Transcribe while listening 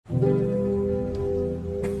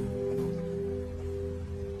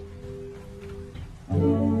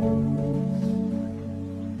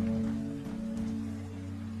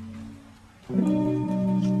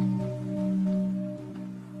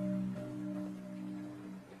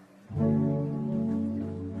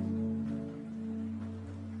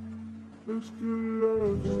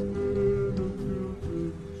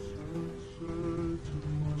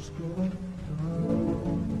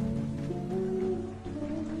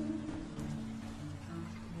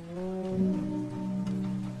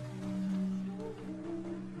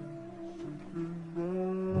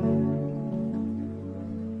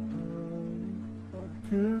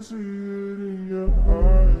Can see it in your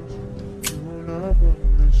eyes. You're not from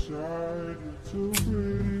this side. You're too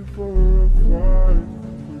pretty for a fight.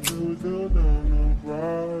 But you still down to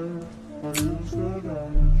ride. Are you still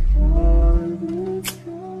down to try?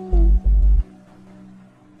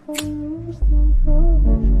 Are you still down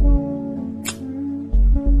to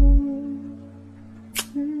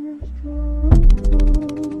try?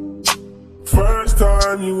 First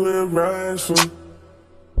time you went ransom.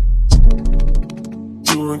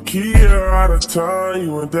 You and Kia out of town,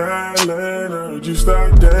 you went to Atlanta, did you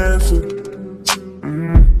stop dancing?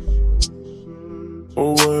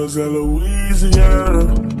 Or was that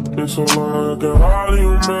Louisiana? Been so long I can hardly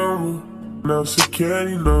remember. Now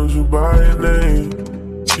security knows you by your name.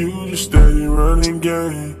 You just steady running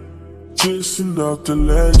game, just enough to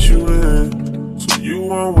let you in, so you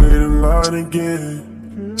won't wait in line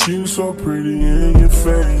again. You so pretty in your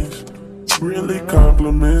face, really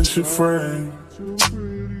compliments your frame.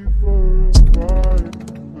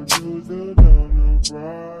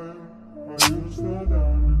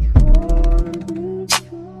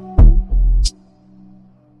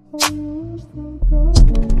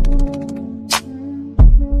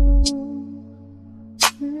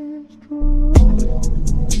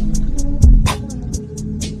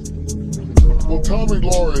 Well, Tommy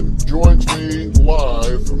Lauren joins me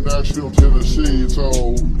live from Nashville, Tennessee.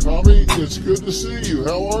 So, Tommy, it's good to see you.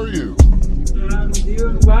 How are you? I'm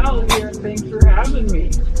doing well here. Thanks for having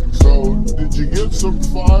me. So, did you get some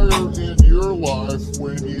fire in your life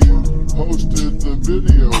when you posted the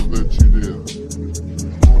video that you did?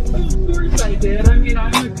 Of course I did. I mean,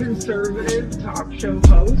 I'm a conservative talk show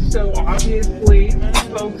host, so obviously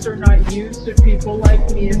folks are not used to people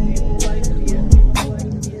like me and people like me.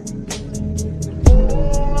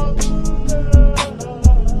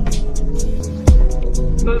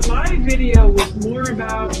 But my video was more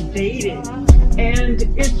about dating, and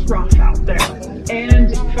it's rough out there.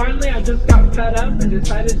 And finally I just got fed up and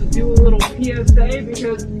decided to do a little PSA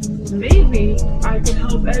because maybe I can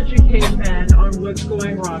help educate men on what's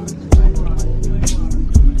going wrong.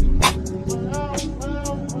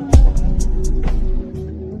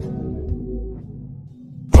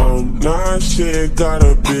 Nah, shit, got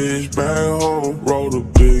a bitch back home. Rolled a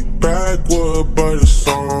big backwood, but it's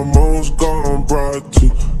almost gone. Brought too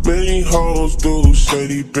many hoes through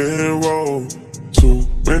Shady been rolled. Too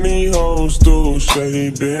many hoes through Shady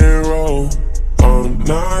been rolled.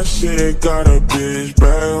 Nah, shit, got a bitch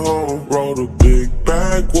back home. Rolled a big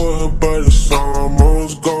backwood, but it's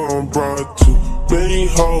almost gone. Brought too many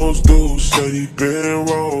hoes through Shady been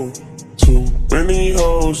rolled. Too many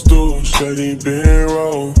hoes through Shady been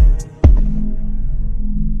rolled.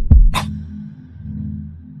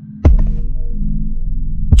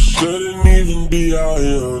 Shouldn't even be out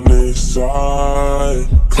here on this side.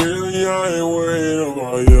 Clearly I ain't worried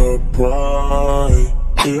about your pride.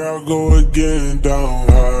 Here I go again, down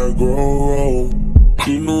high, grow.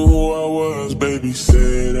 You knew who I was, baby,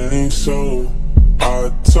 said ain't so.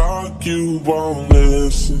 I talk, you won't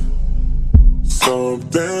listen.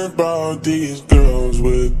 Something about these girls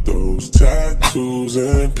with those tattoos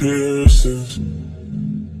and piercings.